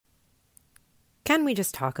can we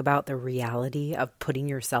just talk about the reality of putting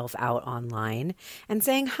yourself out online and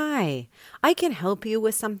saying, hi, I can help you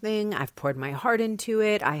with something. I've poured my heart into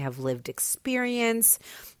it. I have lived experience.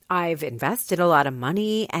 I've invested a lot of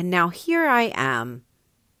money. And now here I am.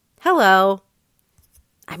 Hello.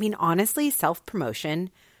 I mean, honestly, self-promotion,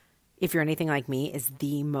 if you're anything like me, is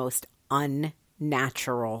the most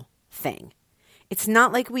unnatural thing. It's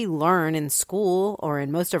not like we learn in school or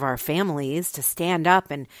in most of our families to stand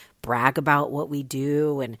up and brag about what we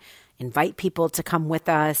do and invite people to come with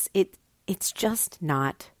us. It's just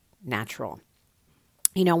not natural.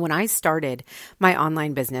 You know, when I started my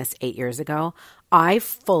online business 8 years ago, I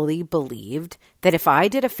fully believed that if I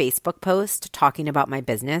did a Facebook post talking about my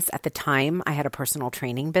business, at the time I had a personal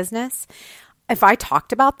training business, if I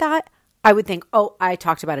talked about that, I would think, oh, I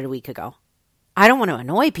talked about it a week ago. I don't want to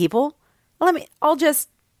annoy people. I'll just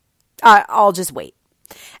wait.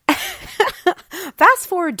 Fast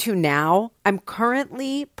forward to now, I'm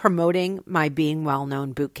currently promoting my Being Well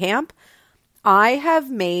Known bootcamp. I have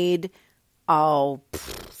made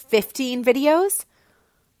 15 videos,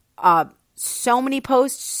 so many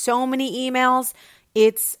posts, so many emails.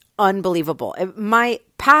 It's unbelievable. My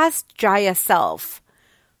past Jaya self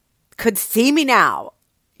could see me now,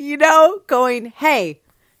 going, hey,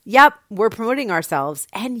 yep, we're promoting ourselves.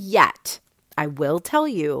 And yet, I will tell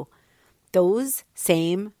you, those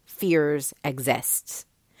same fears exist.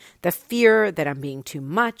 The fear that I'm being too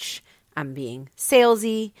much, I'm being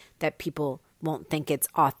salesy, that people won't think it's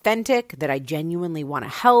authentic, that I genuinely want to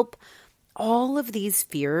help. All of these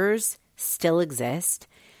fears still exist.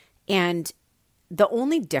 And the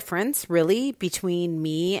only difference really between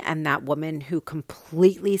me and that woman who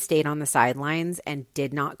completely stayed on the sidelines and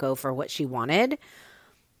did not go for what she wanted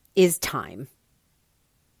is time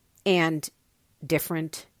and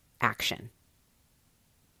different action.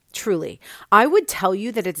 Truly. I would tell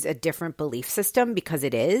you that it's a different belief system because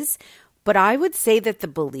it is, but I would say that the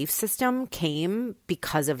belief system came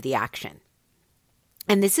because of the action.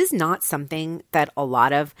 And this is not something that a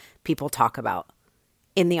lot of people talk about.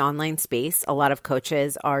 In the online space, a lot of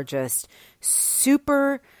coaches are just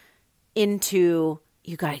super into,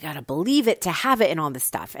 you gotta believe it to have it and all this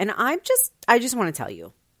stuff. And I just want to tell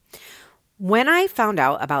you, when I found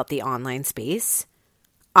out about the online space,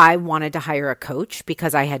 I wanted to hire a coach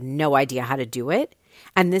because I had no idea how to do it.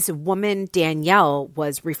 And this woman, Danielle,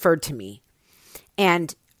 was referred to me.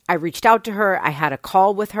 And I reached out to her. I had a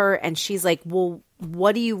call with her and she's like, well,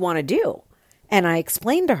 what do you want to do? And I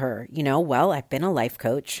explained to her, well, I've been a life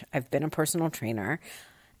coach. I've been a personal trainer.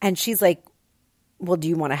 And she's like, well, do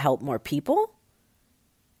you want to help more people?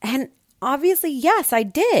 And obviously, yes, I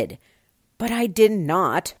did. But I did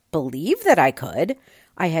not believe that I could.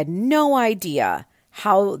 I had no idea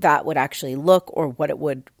how that would actually look or what it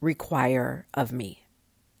would require of me.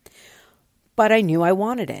 But I knew I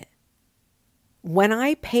wanted it. When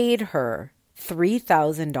I paid her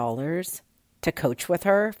 $3,000 to coach with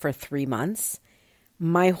her for 3 months,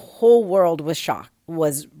 my whole world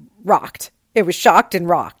was rocked. It was shocked and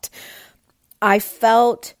rocked. I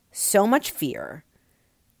felt so much fear,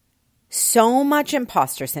 so much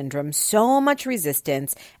imposter syndrome, so much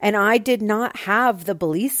resistance, and I did not have the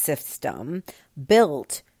belief system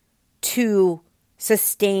built to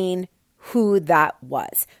sustain who that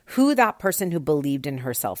was, who that person who believed in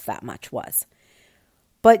herself that much was.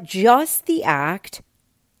 But just the act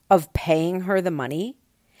of paying her the money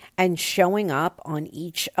and showing up on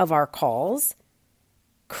each of our calls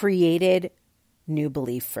created new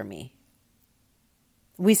belief for me.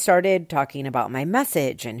 We started talking about my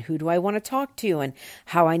message and who do I want to talk to and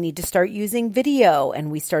how I need to start using video. And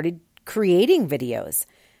we started creating videos.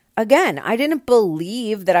 Again, I didn't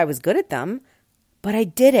believe that I was good at them, but I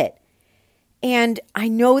did it. And I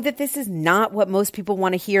know that this is not what most people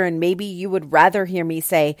want to hear. And maybe you would rather hear me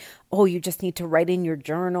say, oh, you just need to write in your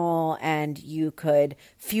journal and you could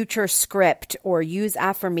future script or use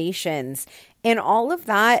affirmations. And all of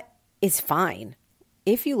that is fine.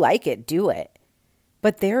 If you like it, do it.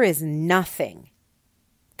 But there is nothing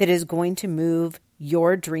that is going to move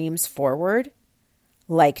your dreams forward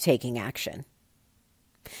like taking action.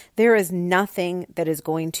 There is nothing that is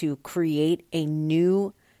going to create a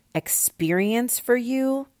new experience for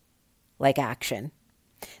you like action.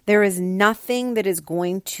 There is nothing that is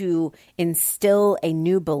going to instill a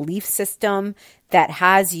new belief system that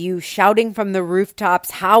has you shouting from the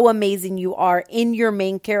rooftops how amazing you are in your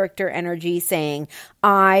main character energy saying,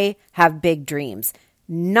 I have big dreams.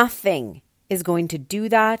 Nothing is going to do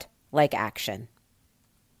that like action.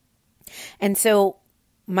 And so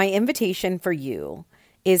my invitation for you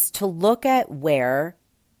is to look at where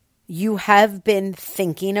you have been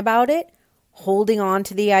thinking about it holding on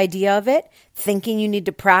to the idea of it, thinking you need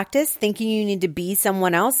to practice, thinking you need to be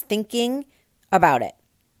someone else, thinking about it.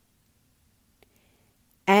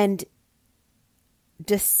 And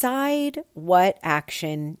decide what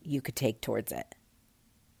action you could take towards it.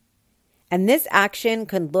 And this action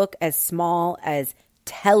can look as small as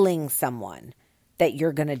telling someone that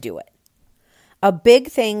you're going to do it. A big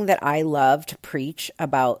thing that I love to preach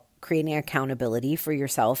about creating accountability for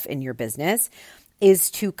yourself in your business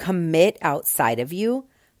is to commit outside of you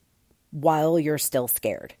while you're still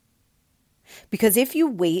scared. Because if you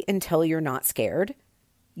wait until you're not scared,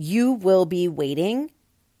 you will be waiting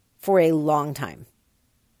for a long time.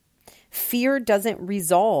 Fear doesn't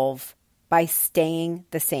resolve by staying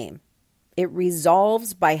the same. It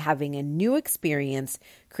resolves by having a new experience,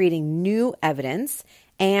 creating new evidence,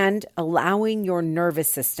 and allowing your nervous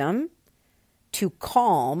system to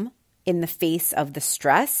calm in the face of the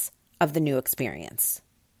stress of the new experience.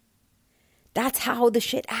 That's how the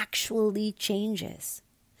shit actually changes.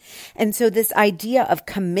 And so this idea of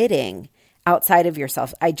committing outside of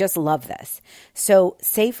yourself, I just love this. So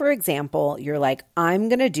say, for example, you're like, I'm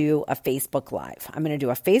going to do a Facebook Live. I'm going to do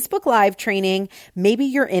a Facebook Live training. Maybe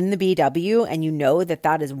you're in the BW and you know that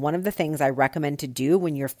that is one of the things I recommend to do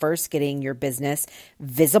when you're first getting your business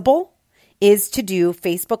visible, is to do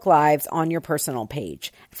Facebook Lives on your personal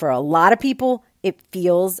page. For a lot of people, it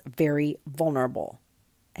feels very vulnerable,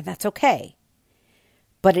 and that's okay.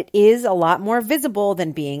 But it is a lot more visible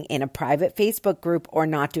than being in a private Facebook group or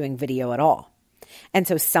not doing video at all. And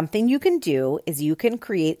so something you can do is you can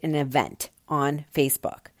create an event on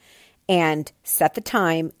Facebook and set the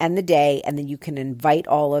time and the day, and then you can invite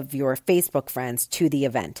all of your Facebook friends to the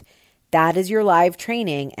event. That is your live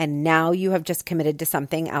training, and now you have just committed to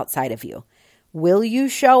something outside of you. Will you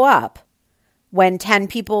show up when 10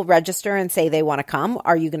 people register and say they want to come?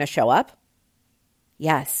 Are you going to show up?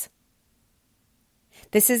 Yes.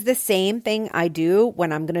 This is the same thing I do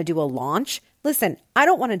when I'm going to do a launch. Listen, I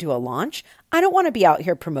don't want to do a launch. I don't want to be out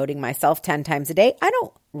here promoting myself 10 times a day. I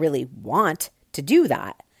don't really want to do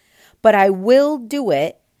that. But I will do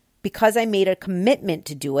it because I made a commitment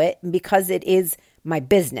to do it, and because it is my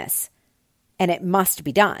business and it must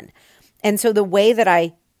be done. And so the way that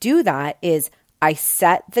I do that is I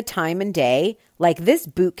set the time and day. Like this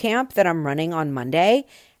boot camp that I'm running on Monday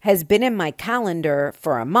has been in my calendar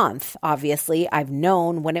for a month. Obviously, I've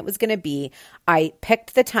known when it was going to be. I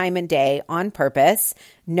picked the time and day on purpose,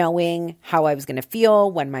 knowing how I was going to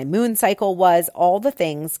feel, when my moon cycle was, all the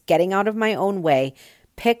things, getting out of my own way,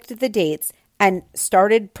 picked the dates, and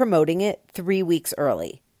started promoting it 3 weeks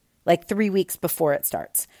early, like 3 weeks before it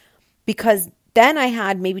starts. Because then I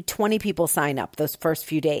had maybe 20 people sign up those first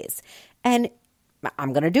few days. And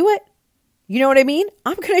I'm going to do it. You know what I mean?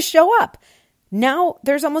 I'm going to show up. Now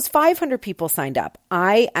there's almost 500 people signed up.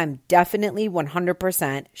 I am definitely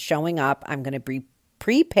 100% showing up. I'm going to be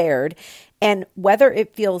prepared. And whether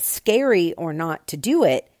it feels scary or not to do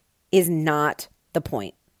it is not the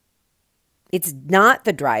point. It's not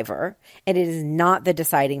the driver, and it is not the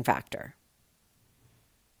deciding factor.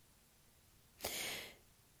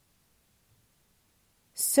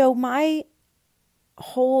 So my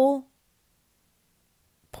whole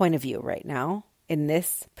point of view right now in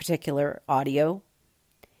this particular audio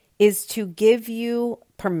is to give you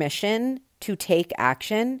permission to take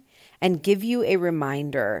action and give you a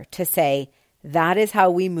reminder to say, that is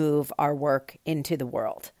how we move our work into the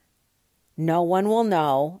world. No one will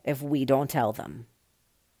know if we don't tell them.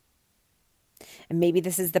 And maybe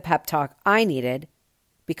this is the pep talk I needed,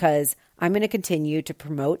 because I'm going to continue to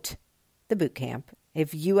promote the bootcamp.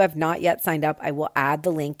 If you have not yet signed up, I will add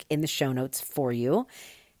the link in the show notes for you.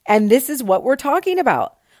 And this is what we're talking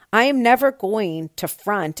about. I am never going to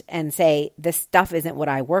front and say, this stuff isn't what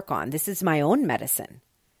I work on. This is my own medicine.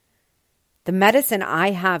 The medicine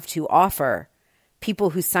I have to offer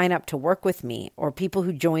people who sign up to work with me or people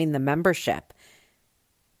who join the membership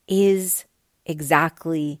is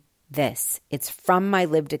exactly this. It's from my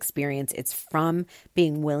lived experience. It's from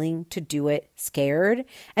being willing to do it scared,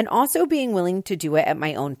 and also being willing to do it at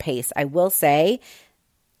my own pace. I will say,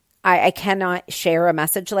 I cannot share a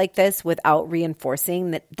message like this without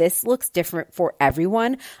reinforcing that this looks different for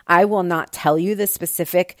everyone. I will not tell you the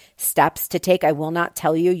specific steps to take. I will not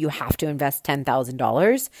tell you you have to invest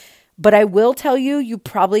 $10,000, but I will tell you you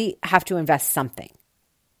probably have to invest something.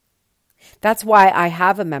 That's why I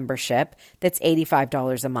have a membership that's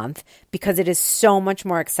 $85 a month, because it is so much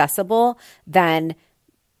more accessible than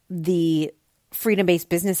the Freedom-Based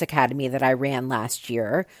Business Academy that I ran last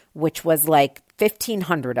year, which was like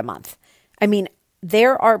 $1,500 a month. I mean,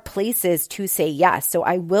 there are places to say yes. So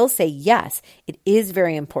I will say yes, it is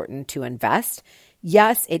very important to invest.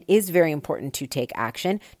 yes, it is very important to take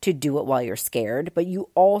action, to do it while you're scared, but you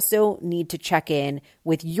also need to check in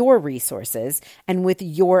with your resources and with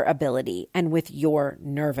your ability and with your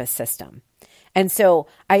nervous system. And so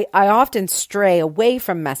I often stray away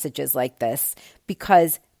from messages like this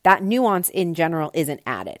because that nuance in general isn't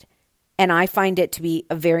added. And I find it to be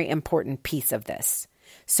a very important piece of this.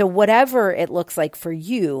 So whatever it looks like for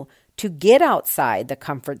you to get outside the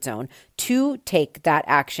comfort zone, to take that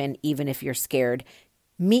action, even if you're scared,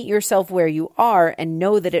 meet yourself where you are and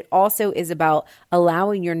know that it also is about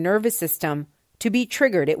allowing your nervous system to be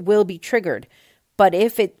triggered. It will be triggered. But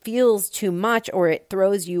if it feels too much or it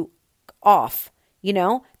throws you off,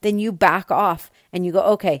 then you back off and you go,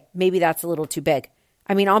 okay, maybe that's a little too big.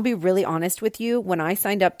 I mean, I'll be really honest with you. When I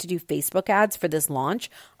signed up to do Facebook ads for this launch,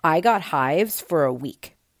 I got hives for a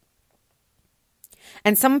week.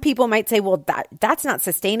 And some people might say, well, that's not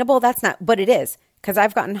sustainable. But it is, because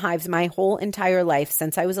I've gotten hives my whole entire life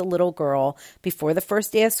since I was a little girl. Before the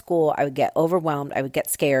first day of school, I would get overwhelmed. I would get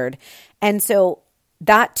scared. And so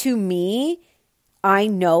that, to me, I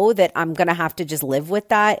know that I'm going to have to just live with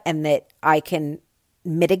that and that I can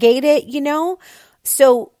mitigate it,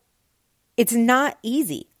 So it's not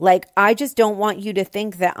easy. Like, I just don't want you to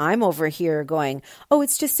think that I'm over here going, oh,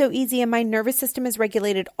 it's just so easy and my nervous system is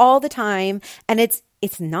regulated all the time. And it's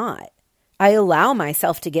not. I allow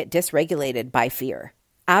myself to get dysregulated by fear.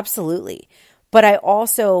 Absolutely. But I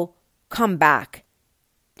also come back.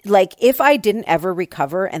 Like, if I didn't ever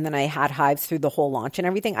recover and then I had hives through the whole launch and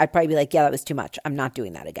everything, I'd probably be like, yeah, that was too much. I'm not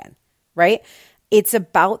doing that again. Right? It's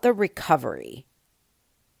about the recovery.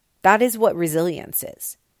 That is what resilience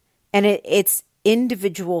is. And it's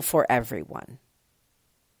individual for everyone,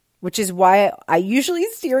 which is why I usually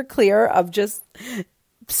steer clear of just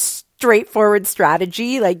straightforward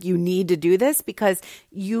strategy. Like, you need to do this because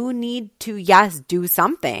you need to, yes, do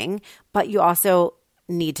something, but you also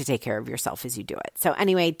need to take care of yourself as you do it. So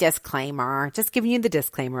anyway, disclaimer, just giving you the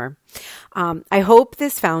disclaimer. I hope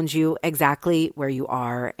this found you exactly where you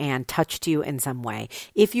are and touched you in some way.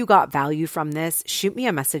 If you got value from this, shoot me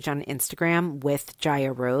a message on Instagram with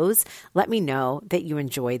Jaya Rose. Let me know that you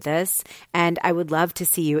enjoyed this. And I would love to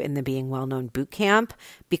see you in the Being Well Known Bootcamp,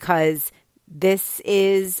 because this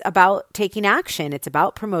is about taking action. It's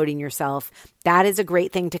about promoting yourself. That is a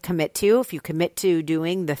great thing to commit to. If you commit to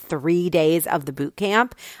doing the 3 days of the boot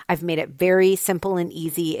camp, I've made it very simple and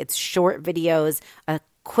easy. It's short videos, a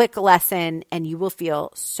quick lesson, and you will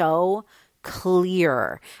feel so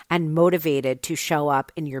clear and motivated to show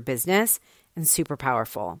up in your business and super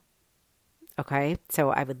powerful. Okay, so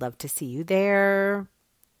I would love to see you there.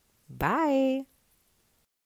 Bye.